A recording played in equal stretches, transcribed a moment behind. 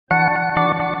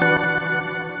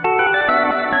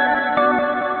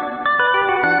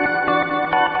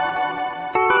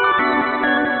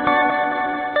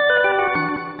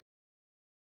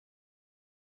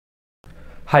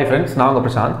Hi friends, நான் உங்க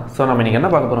Prashanth. So நம்ம இன்னைக்கு என்ன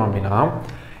பார்க்க போறோம் அப்படினா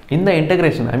இந்த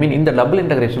இன்டகிரேஷன் இந்த டபுள்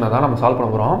இன்டகிரேஷனை தான் நம்ம சால்வ் பண்ண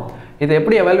போறோம். இதை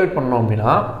எப்படி எவாலுவேட் பண்ணனும்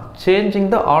அப்படினா changing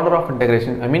the order of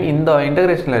integration. இந்த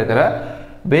இன்டகிரேஷன்ல இருக்கிற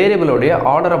வேரியபிளோட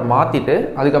ஆர்டரை மாத்திட்டு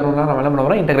அதுக்கு அப்புறம் தான் நம்ம என்ன பண்ண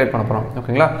போறோம் இன்டகிரேட் பண்ண போறோம்.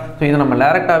 ஓகேங்களா? சோ இத நம்ம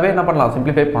டைரக்டாவே என்ன பண்ணலாம்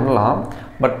சிம்பிளிஃபை பண்ணலாம்.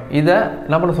 பட் இத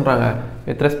என்ன பண்ண சொல்றாங்க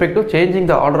with respect to changing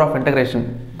the order of integration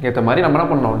ஏத்த மாதிரி நம்ம என்ன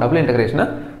பண்ணனும் டபுள் இன்டகிரேஷனை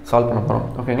சால்வ் பண்ண போறோம்.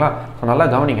 ஓகேங்களா? சோ நல்லா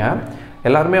கவனிங்க.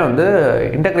 எல்லாரும் வந்து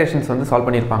இன்டகிரேஷன்ஸ் வந்து சால்வ்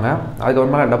பண்ணிருப்பாங்க. அதுக்கு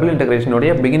அப்புறமா டபுள்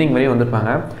இன்டகிரேஷனோட பிகினிங் வரை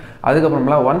வந்திருப்பாங்க. அதுக்கு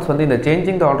அப்புறமா once வந்து இந்த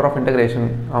changing the order of integration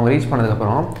அவங்க ரீச் பண்ணதுக்கு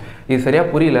அப்புறம் இது சரியா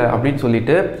புரியல அப்படினு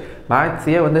சொல்லிட்டு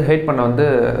மேத்ஸே வந்து ஹேட் பண்ண வந்து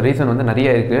ரீசன் வந்து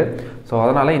நிறைய இருக்கு. சோ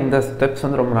அதனால இந்த ஸ்டெப்ஸ்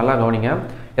வந்து ரொம்ப நல்லா கவனிங்க.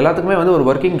 எல்லாத்துக்குமே வந்து ஒரு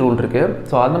வர்க்கிங் ரூல் இருக்கு.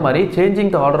 சோ அந்த மாதிரி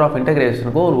சேஞ்சிங் தி ஆர்டர் ஆஃப்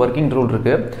இன்டகிரேஷனுக்கு ஒரு வர்க்கிங் ரூல்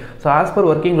இருக்கு. So as per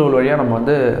working rule வழியா நம்ம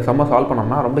வந்து சம்ம சால்வ்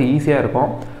பண்ணோம்னா ரொம்ப ஈஸியா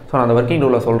இருக்கும். சோ நான் அந்த வர்க்கிங்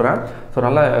ரூலை சொல்றேன். சோ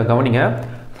நல்லா கவனிங்க.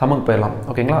 சம்முக்கு போயிடலாம்.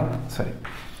 ஓகேங்களா? சரி.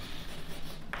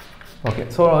 ஓகே.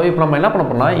 சோ இப்போ நம்ம என்ன பண்ண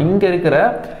போறோம்னா இங்க இருக்கிற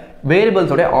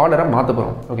வேரியபிள்ஸ் உடைய ஆர்டரை மாத்த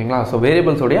போறோம். ஓகேங்களா? சோ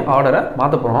வேரியபிள்ஸ் உடைய ஆர்டரை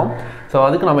மாத்த போறோம். சோ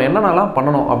அதுக்கு நம்ம என்னென்னலாம்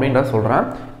பண்ணனும் அப்படிங்கறத சொல்றேன்.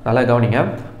 நல்லா கவனிங்க.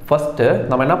 ஃபர்ஸ்ட்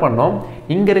நம்ம என்ன பண்ணனும்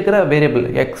இங்க இருக்கிற variable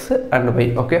x and y.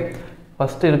 Okay.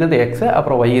 First இருக்குது x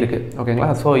அப்புறம் y இருக்கு.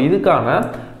 ஓகேங்களா? சோ இதுக்கான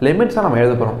லிமிட்ஸை நம்ம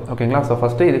எழுத போறோம். ஓகேங்களா? சோ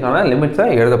ஃபர்ஸ்ட் இதுக்கான லிமிட்ஸை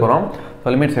எழுத போறோம்.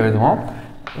 சோ லிமிட்ஸ் எழுதுவோம்.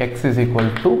 x is equal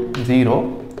to 0.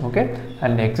 okay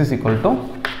and x is equal to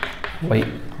y.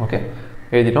 okay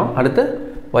எழுதிட்டோம். அடுத்து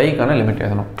y கான லிமிட்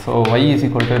எழுதணும். so y is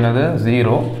equal to என்னது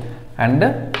 0 and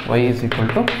y is equal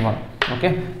to 1.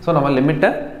 okay so நம்ம லிமிட்டை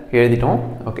எழுதிட்டோம்.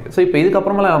 okay so இப்போ இதுக்கு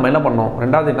அப்புறமா நம்ம என்ன பண்ணோம்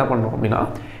ரெண்டாவது என்ன பண்ணோம் அப்படினா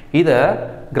இத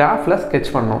கிராஃப்ல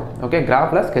ஸ்கெட்ச் பண்ணனும். okay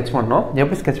கிராஃப்ல ஸ்கெட்ச் பண்ணனும்.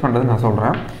 எப்படி ஸ்கெட்ச் பண்றது நான்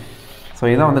சொல்றேன்.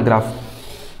 so இதான் வந்து graph.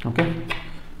 okay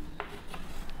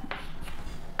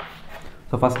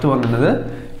so first one என்னது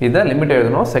இத லிமிட்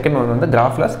எழுதணும். செகண்ட் ஒன் வந்து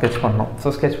கிராஃப்ல ஸ்கெட்ச் பண்ணனும். சோ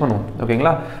ஸ்கெட்ச் பண்ணுவோம்.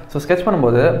 ஓகேங்களா? சோ ஸ்கெட்ச்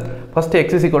பண்ணும்போது ஃபர்ஸ்ட்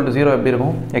x = 0 எப்படி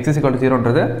இருக்கும்? x =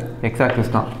 0ன்றது x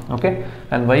ஆக்சிஸ் தான். Okay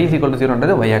and y =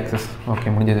 0ன்றது y axis. Okay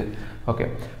முடிஞ்சது. ஓகே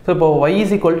சோ இப்போ y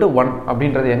 = 1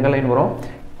 அப்படின்றது எங்க லைன் வரும்?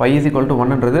 y =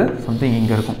 1ன்றது சம்திங்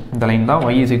இங்க இருக்கும். இந்த லைன் தான்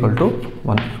y =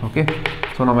 1. ஓகே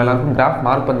சோ நம்ம எல்லாருக்கும் கிராஃப்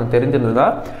மார்க் பண்ண தெரிஞ்சிருந்தா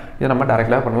இத நம்ம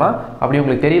டைரக்ட்டா பண்ணலாம். அப்படி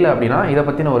உங்களுக்கு தெரியல அப்படினா இத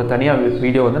பத்தின ஒரு தனியா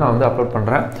வீடியோ வந்து நான் வந்து அப்லோட்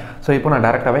பண்றேன். சோ இப்போ நான்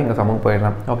டைரக்ட்டாவே இங்க சம்முக்கு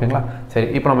போயிடுறேன். ஓகேங்களா? சரி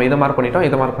இப்போ நம்ம இத மார்க் பண்ணிட்டோம்,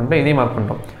 இத மார்க் பண்ணிட்டோம், இதை மார்க்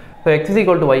பண்ணிட்டோம். சோ x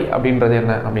 = y அப்படின்றது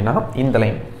என்ன அப்படினா இந்த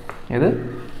லைன். இது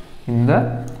இந்த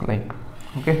லைன்.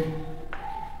 ஓகே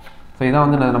சோ இதான்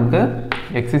வந்து நமக்கு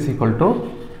x =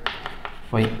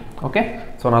 y. ஓகே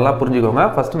சோ நல்லா புரிஞ்சுக்கோங்க.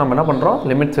 ஃபர்ஸ்ட் நம்ம என்ன பண்றோம்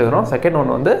லிமிட்ஸ் எழுதுறோம். செகண்ட்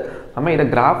ஒன் வந்து நம்ம இத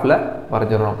கிராஃப்ல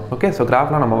வரையறோம். ஓகே சோ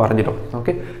கிராஃப்ல நம்ம வரைஞ்சிட்டோம்.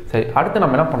 ஓகே சரி அடுத்து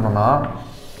நம்ம என்ன பண்ணனும்னா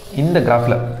இந்த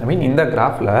கிராஃப்ல இந்த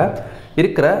கிராஃப்ல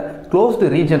இருக்கிற closed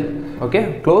region okay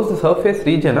closed surface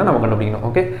ரீஜனை நம்ம கண்டுபிடிக்கணும்.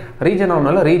 ஓகே ரீஜன்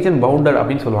ஆனால ரீஜன் பவுண்டட்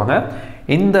அப்படினு சொல்வாங்க.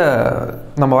 இந்த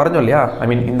நம்ம வரைஞ்சோம் இல்லையா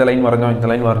இந்த லைன் வரைஞ்சோம், இந்த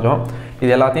லைன் வரைஞ்சோம்.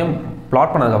 இது எல்லாத்தையும்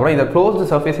பிளாட் பண்ணதுக்கு அப்புறம் இந்த க்ளோஸ்ட்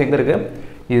சர்ஃபேஸ் எங்க இருக்கு?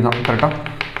 இதுதான் கரெக்ட்டா?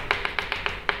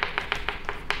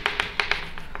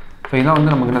 சோ இதான்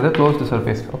வந்து நமக்கு என்னது க்ளோஸ்ட்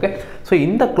சர்ஃபேஸ். ஓகே சோ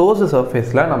இந்த க்ளோஸ்ட்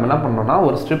சர்ஃபேஸ்ல நம்ம என்ன பண்ணனும்னா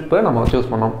ஒரு ஸ்ட்ரிப் நம்ம சூஸ்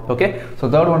பண்ணனும். ஓகே சோ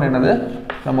தேர்ட் ஒன் என்னது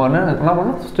நம்ம என்ன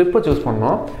பண்ணனும் ஸ்ட்ரிப் சூஸ்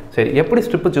பண்ணனும். சரி எப்படி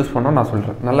ஸ்ட்ரிப் சூஸ் பண்ணனும் நான்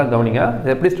சொல்றேன். நல்லா கவனிங்க.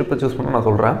 எப்படி ஸ்ட்ரிப் சூஸ் பண்ணனும் நான்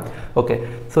சொல்றேன். ஓகே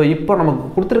சோ இப்போ நமக்கு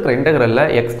கொடுத்திருக்கிற இன்டெகிரல்ல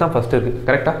x தான் ஃபர்ஸ்ட் இருக்கு.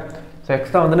 கரெக்ட்டா? சோ x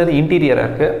தான் வந்து என்னது இன்டீரியரா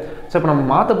இருக்கு. சோ இப்போ நம்ம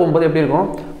மாத்த போயும்போது எப்படி இருக்கும்?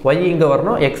 y இங்க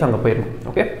வரணும், x அங்க போயிடும்.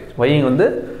 ஓகே y வந்து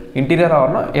இன்டீரியரா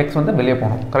வரணும், x வந்து வெளிய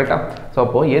போணும். கரெக்ட்டா? சோ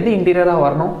அப்போ எது இன்டீரியரா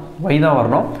வரணும்? y தான்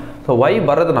வரணும். சோ y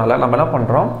வரதுனால நம்ம என்ன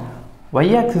பண்றோம் y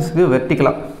ஆக்சிஸ்க்கு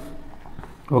வெர்டிகலா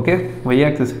ஓகே y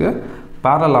ஆக்சிஸ்க்கு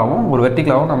parallel-ஆவும் ஒரு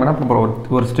வெர்டிகலாவும் நம்ம என்ன பண்ண போறோம்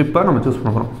ஒரு ஸ்ட்ரிப்பை நம்ம சூஸ்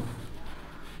பண்ண போறோம்.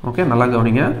 ஓகே நல்லா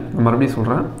கவனிங்க. நான் மறுபடியும்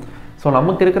சொல்றேன். சோ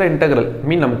நமக்கு இருக்கிற இன்டெகிரல்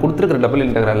நமக்கு கொடுத்திருக்கிற டபுள்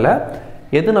இன்டெகிரல்ல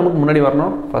எது நமக்கு முன்னாடி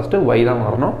வரணும்? ஃபர்ஸ்ட் y தான்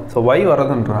வரணும். So y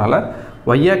வரதுன்றனால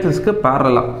y ஆக்சிஸ்க்கு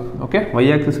parallel-ஆ okay y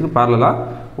ஆக்சிஸ்க்கு parallel-ஆ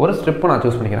ஒரு ஸ்ட்ரிப்பை நான்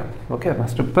சூஸ் பண்ணிக்கிறேன். ஓகே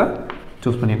நான் ஸ்ட்ரிப்பை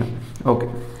சூஸ் பண்ணிட்டேன். ஓகே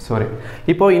சாரி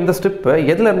இப்போ இந்த ஸ்ட்ரிப்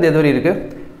எதுல இருந்து எது வரை இருக்கு?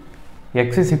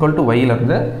 x = y ல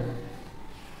இருந்து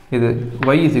இது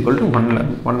y =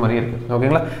 1 வரை இருக்கு.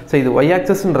 ஓகேங்களா? சோ இது y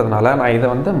ஆக்சிஸ்ன்றதனால நான் இத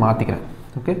வந்து மாத்திக்கிறேன்.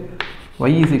 ஓகே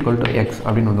y = x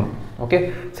அப்படினு வந்துரும். ஓகே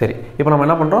சரி இப்போ நம்ம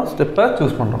என்ன பண்றோம் ஸ்ட்ரிப்பை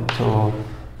சூஸ் பண்றோம். So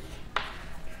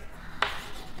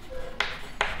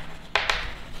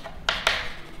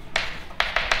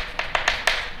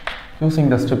using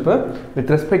the strip with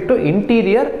respect to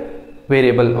interior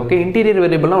variable. okay interior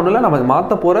variable னா ஒண்ணுல நம்ம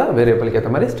மாத்த போற வேரியபிளுக்கு ஏத்த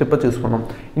மாதிரி ஸ்ட்ரிப்பை சூஸ் பண்ணனும்.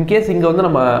 இன் கேஸ் இங்க வந்து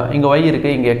நம்ம இங்க y இருக்கு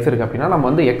இங்க x இருக்கு அப்படினா நம்ம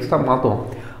வந்து x தான் மாத்துவோம்.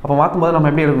 அப்ப மாத்தும்போது நம்ம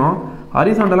எப்படி எடுக்கணும்?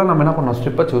 ஹாரிசான்டலா நம்ம என்ன பண்ணனும்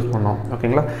ஸ்ட்ரிப்பை சூஸ் பண்ணனும்.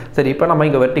 ஓகேங்களா? சரி இப்போ நம்ம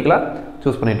இங்க வெர்டிகலா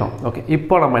சூஸ் பண்ணிட்டோம். ஓகே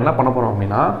இப்போ நம்ம என்ன பண்ண போறோம்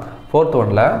அப்படினா fourth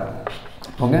oneல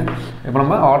ஓகே இப்போ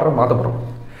நம்ம ஆர்டரை மாத்த போறோம்.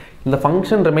 இந்த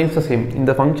ஃபங்க்ஷன் ரிமைன்ஸ் தி சேம்.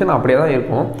 இந்த ஃபங்க்ஷன் அப்படியே தான்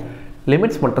இருக்கும்.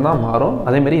 லிமிட்ஸ் மட்டும்தான் மாறும்,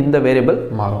 அதேமாரி இந்த வேரியபிள்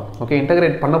மாறும். ஓகே,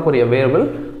 இன்டகிரேட் பண்ண போகிற வேரியபிள்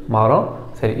மாறும்.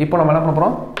 சரி, இப்போ நம்ம என்ன பண்ண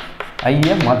போகிறோம்,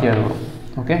 ஐயை மாற்றி எழுதுகிறோம்.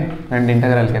 ஓகே, ரெண்டு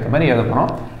இன்டகிரலுக்கு ஏற்ற மாதிரி எழுத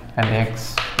போகிறோம். அண்ட் எக்ஸ்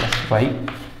ப்ளஸ் ஒய்,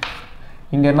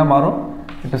 இங்கே என்ன மாறும்,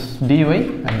 it is dy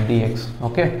and dx.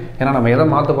 Okay, ஏன்னா நம்ம எதை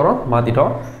மாற்ற போகிறோம்,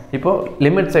 மாற்றிட்டோம். இப்போது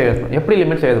லிமிட்ஸை எழுதணும். எப்படி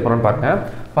லிமிட்ஸை எழுத போகிறோன்னு பாருங்கள்.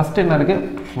 ஃபஸ்ட்டு என்ன இருக்குது,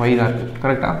 y தான் இருக்குது,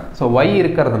 கரெக்டாக. ஸோ y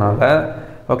இருக்கிறதுனால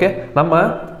ஓகே நம்ம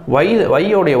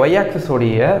ஒய்யோடைய ஒய்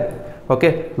ஆக்சிஸோடைய ஓகே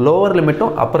லோவர்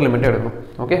லிமிட்டும் அப்பர் லிமிட்டும் எடுக்கணும்.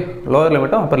 ஓகே, லோவர்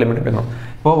லிமிட்டும் அப்பர் லிமிட்டும் எடுக்கணும்.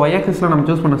 இப்போது ஒய் ஆக்சிஸில் நம்ம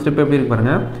சூஸ் பண்ண ஸ்டெப் எப்படி இருக்கு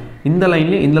பாருங்கள், இந்த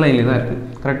லைன்லேயும் இந்த லைன்லேயும் தான் இருக்குது,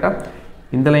 கரெக்டாக.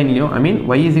 இந்த லைன்லேயும் ஐ மீன்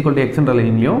y = xன்ற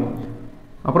லைன்லேயும்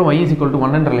அப்புறம் y =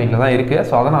 1ன்ற லைனில் தான் இருக்குது.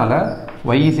 ஸோ அதனால்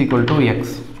y = x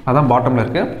அதான் பாட்டமில்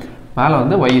இருக்குது, மேலே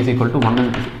வந்து y = 1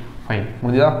 இருக்குது. ஃபைன்,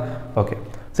 முடிஞ்சுதா? ஓகே,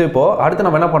 ஸோ இப்போது அடுத்து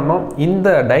நம்ம என்ன பண்ணோம், இந்த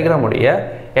டயக்ராமுடைய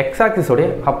X ஆக்சிஸோடைய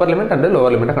upper limit and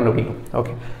lower லிமிட்டை கண்டுபிடிக்கும்.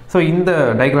 ஓகே, ஸோ இந்த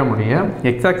டயக்ராமுடைய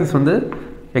எக்ஸ் ஆக்சிஸ் வந்து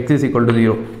x =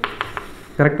 0,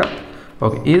 கரெக்டாக.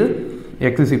 ஓகே, இது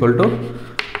x =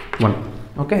 1.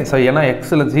 ஓகே, ஸோ ஏன்னா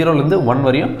எக்ஸில் 0லேருந்து 1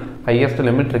 வரையும் ஹையஸ்ட்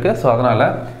லிமிட் இருக்குது. ஸோ அதனால்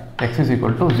x =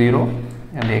 0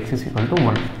 and x =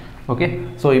 1. Okay,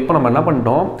 so இப்போ நம்ம என்ன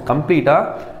பண்ணிட்டோம், கம்ப்ளீட்டாக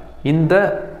இந்த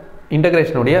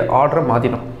இன்டகிரேஷனுடைய ஆர்டரை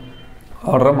மாற்றிட்டோம்.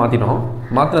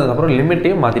 மாற்றினதுக்கப்புறம்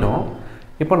லிமிட்டையும் மாற்றிட்டோம்.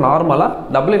 இப்போ நார்மலாக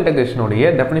டபுள் இன்டகிரேஷனுடைய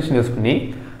டெஃபினிஷன் யூஸ் பண்ணி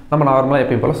நம்ம நார்மலாக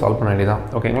எப்பயும் போல் சால்வ் பண்ண வேண்டியதான்.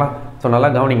 ஓகேங்களா? ஸோ நல்லா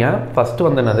கவனிங்க. ஃபஸ்ட்டு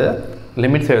வந்து என்னது,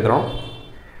 லிமிட்ஸ் எழுதுகிறோம்.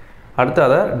 அடுத்து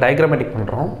அதை டயக்ராமேட்டிக்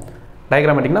பண்ணுறோம்.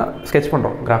 டயக்ராமேட்டிக்னா ஸ்கெட்ச்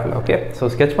பண்ணுறோம் கிராஃபில். ஓகே, ஸோ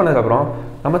ஸ்கெட்ச் பண்ணதுக்கப்புறம்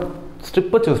நம்ம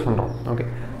ஸ்ட்ரிப்பை சூஸ் பண்ணுறோம். ஓகே,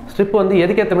 ஸ்ட்ரிப் வந்து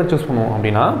எதுக்கேற்ற மாதிரி சூஸ் பண்ணுவோம்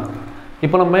அப்படின்னா,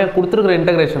 இப்போ நம்ம கொடுத்துருக்குற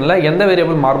இன்டகிரேஷனில் எந்த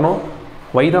வேரியபிள் மாறணும்,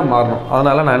 y தான் மாறணும்.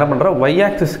 அதனால் நான் என்ன பண்ணுறேன், y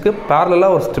ஆக்சிஸ்க்கு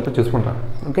பேரலாக ஒரு ஸ்ட்ரிப்பை சூஸ் பண்ணுறேன்.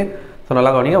 ஓகே, ஸோ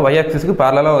நல்லா கவனிங்க, y ஆக்சிஸ்க்கு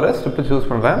பேரலாக ஒரு ஸ்ட்ரிப்பை சூஸ்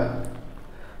பண்ணுறேன்.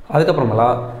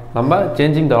 அதுக்கப்புறமெல்லாம் நம்ம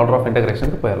சேஞ்சிங் த ஆர்டர் ஆஃப்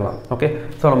இன்டகிரேஷனுக்கு போயிடலாம். ஓகே,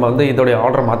 ஸோ நம்ம வந்து இதோடைய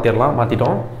ஆர்டரை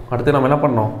மாற்றிட்டோம். அடுத்து நம்ம என்ன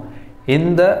பண்ணோம்,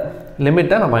 இந்த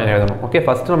லிமிட்டை நம்ம எழுதணும். ஓகே,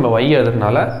 ஃபஸ்ட்டு நம்ம y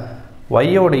எழுதுறதுனால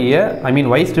y-ஓடைய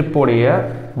y ஸ்ட்ரிப்போடைய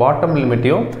பாட்டம்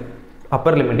லிமிட்டையும்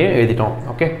அப்பர் லிமிட்டையும் எழுதிட்டோம்.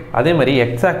 ஓகே, அதே மாதிரி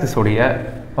எக்ஸ் ஆக்சிஸோடைய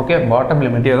ஓகே பாட்டம்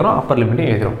லிமிட்டையும் எழுதுகிறோம், அப்பர்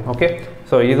லிமிட்டையும் எழுதுகிறோம். ஓகே,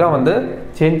 ஸோ இதுதான் வந்து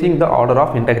changing the order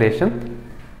of integration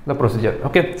the procedure.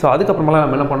 Okay, so அதுக்கப்புறமெல்லாம்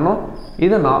நம்ம என்ன பண்ணோம்,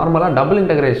 இது நார்மலாக டபுள்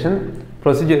இன்டகிரேஷன்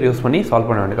ப்ரொசீஜர் யூஸ் பண்ணி சால்வ்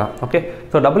பண்ண வேண்டியதான். ஓகே,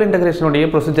 ஸோ டபுள் இன்டகிரேஷனுடைய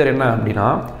ப்ரொசீஜர் என்ன அப்படின்னா,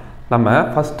 நம்ம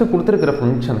ஃபஸ்ட்டு கொடுத்துருக்கிற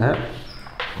ஃபங்க்ஷனை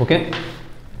okay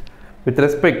with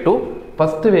respect to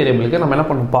first வேரியபிளுக்கு நம்ம என்ன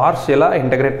பண்ணணும், பார்ஷியலாக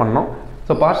இன்டகிரேட் பண்ணோம்.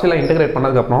 ஸோ பார்ஷியலாக இன்டகிரேட்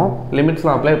பண்ணதுக்கப்புறம்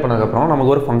லிமிட்ஸ்லாம் அப்ளை பண்ணதுக்கப்புறம்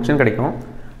நமக்கு ஒரு ஃபங்க்ஷன் கிடைக்கும்.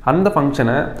 அந்த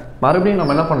ஃபங்க்ஷனை மறுபடியும்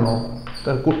நம்ம என்ன பண்ணணும்,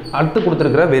 அடுத்து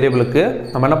கொடுத்துருக்கிற வேரியபிளுக்கு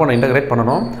நம்ம என்ன பண்ணணும், இன்டகிரேட்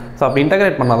பண்ணணும். ஸோ அப்படி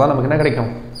இன்டகிரேட் பண்ணால் தான் நமக்கு என்ன கிடைக்கும்,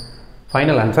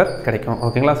 ஃபைனல் ஆன்சர் கிடைக்கும்.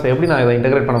 ஓகேங்களா? ஸோ எப்படி நான் இதை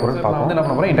இன்டகிரேட் பண்ண போகிறேன்னு பார்ப்போம். வந்து என்ன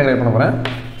பண்ண போகிறேன், இன்டகிரேட் பண்ண போகிறேன்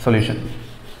சொல்யூஷன்.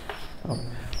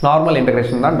 நார்மல்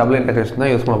இன்டகிரேஷன் தான், டபுள் இன்டகிரேஷன்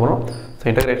தான் யூஸ் பண்ண போகிறோம். ஸோ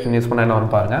இன்டகிரேஷன் யூஸ் பண்ண என்ன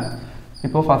வரும் பாருங்கள்.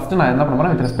 இப்போ ஃபஸ்ட்டு நான் என்ன பண்ண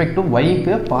போகிறேன், வித் ரெஸ்பெக்ட் டு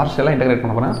ஒய்க்கு பார்ஷியலாக இன்டகிரேட்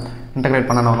பண்ண போகிறேன். இன்டகிரேட்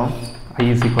பண்ண என்ன வரும், i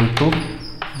 =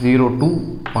 0 to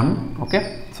 1. ஓகே,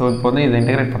 ஸோ இப்போ வந்து இதை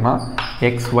இன்டகிரேட் பண்ணால்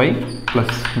xy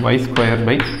 + y²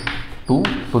 / 2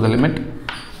 to the limit.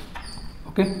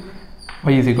 Okay,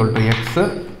 y = x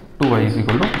to y =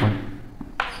 1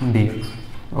 dx.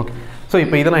 Okay, so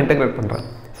இப்போ இதை நான் இன்டகிரேட் பண்ணுறேன்.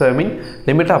 ஸோ ஐ மீன்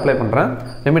லிமிட்டை அப்ளை பண்ணுறேன்.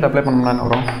 லிமிட் அப்ளை பண்ணோம்னா என்ன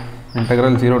வரும்,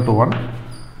 இன்டகிரல் 0 to 1.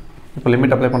 இப்போ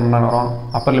லிமிட் அப்ளை பண்ணோம்னா என்ன வரும்,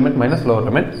 upper limit minus lower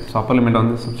limit. So Appar லிமிட்டை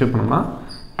வந்து சப்ஸ்டியூட் பண்ணோம்னா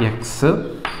x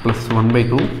 +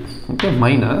 1/2 okay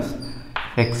minus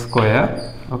x².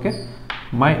 Okay,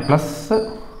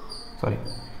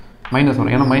 minus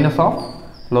வரும், ஏன்னா minus of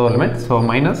lower limit. So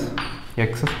minus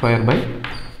x² /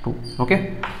 2 okay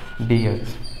dx.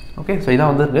 Okay, so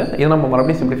இதான் வந்து இருக்குது. இதை நம்ம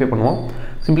மறுபடியும் சிம்பிளிஃபை பண்ணுவோம்.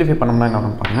 சிம்பிளிஃபை பண்ணோம்னா என்ன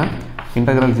பண்ண பாருங்கள்,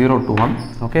 integral 0 to 1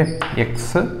 okay x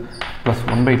 +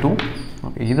 1/2.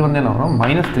 Okay, இது வந்து என்ன வரும்,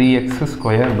 -3x²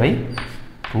 /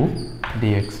 2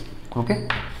 dx. Okay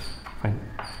fine.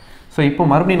 So இப்போ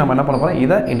மறுபடியும் நம்ம என்ன பண்ண போகிறோம்,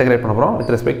 இதை இன்டகிரேட் பண்ண போகிறோம்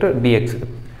with respect to dx.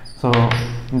 So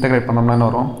integrate பண்ணோம்னா என்ன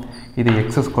வரும், இது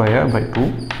x² / 2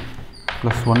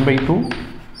 + 1/2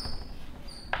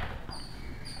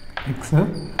 x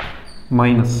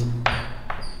minus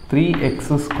 3x³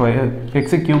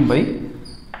 /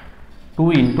 2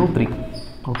 into 3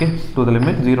 okay to the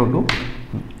limit 0 to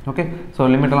okay. So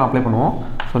limit எல்லாம் அப்ளை பண்ணுவோம்.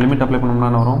 ஸோ லிமிட் அப்ளை பண்ணோம்னா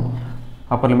என்ன வரும்,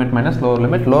 upper limit minus lower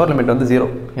limit வந்து 0,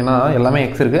 ஏன்னா எல்லாமே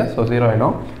எக்ஸ் இருக்குது. ஸோ 0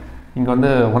 ஆகிடும். இங்கே வந்து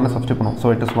 1 சப்ஸ்டியூட் பண்ணுவோம். So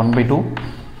it is 1/2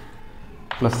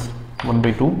 plus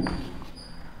 1/2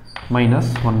 minus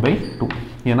 1/2,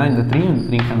 ஏன்னா இந்த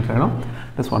 3 கேன்சல் ஆகிடும்.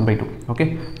 It is 1/2 okay.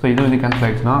 ஸோ இது வந்து கேன்சல்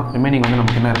ஆகிடுச்சுன்னா ரிமைனிங் வந்து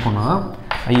நமக்கு என்ன இருக்கும்னா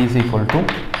i is equal to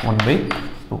 1/2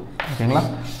 ஓகேங்களா.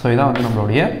 ஸோ இதான் வந்து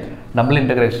நம்மளுடைய double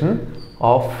integration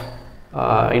of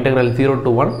integral 0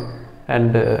 to 1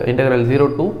 and integral 0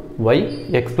 to y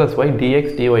x plus y dx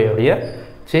dy உடைய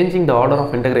changing the order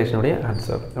of இன்டகிரேஷனுடைய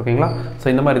answer. ஓகேங்களா? ஸோ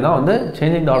இந்த மாதிரி தான் வந்து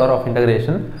changing the order of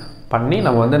integration பண்ணி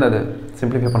நம்ம வந்து என்னது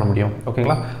சிம்பிளிஃபை பண்ண முடியும்.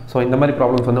 ஓகேங்களா? ஸோ இந்த மாதிரி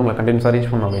ப்ராப்ளம்ஸ் வந்து உங்களுக்கு கண்டினியூஸாக ரீச்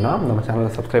பண்ணணும் அப்படின்னா நம்ம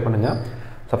சேனலை சப்ஸ்கிரைப் பண்ணுங்கள்.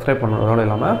 சப்ஸ்கிரைப் பண்ணுறதோடு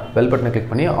இல்லாமல் பெல் பட்டனை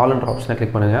கிளிக் பண்ணி ஆல் என்ற ஆப்ஷனை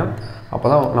கிளிக் பண்ணுங்கள். அப்போ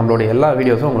தான் நம்மளுடைய எல்லா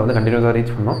வீடியோஸும் உங்களை வந்து கண்டினியூஸாக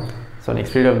ரீச் பண்ணணும். ஸோ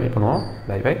நெக்ஸ்ட் வீடியோவில் மீட் பண்ணுவோம்.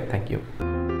 By by. தேங்க்யூ.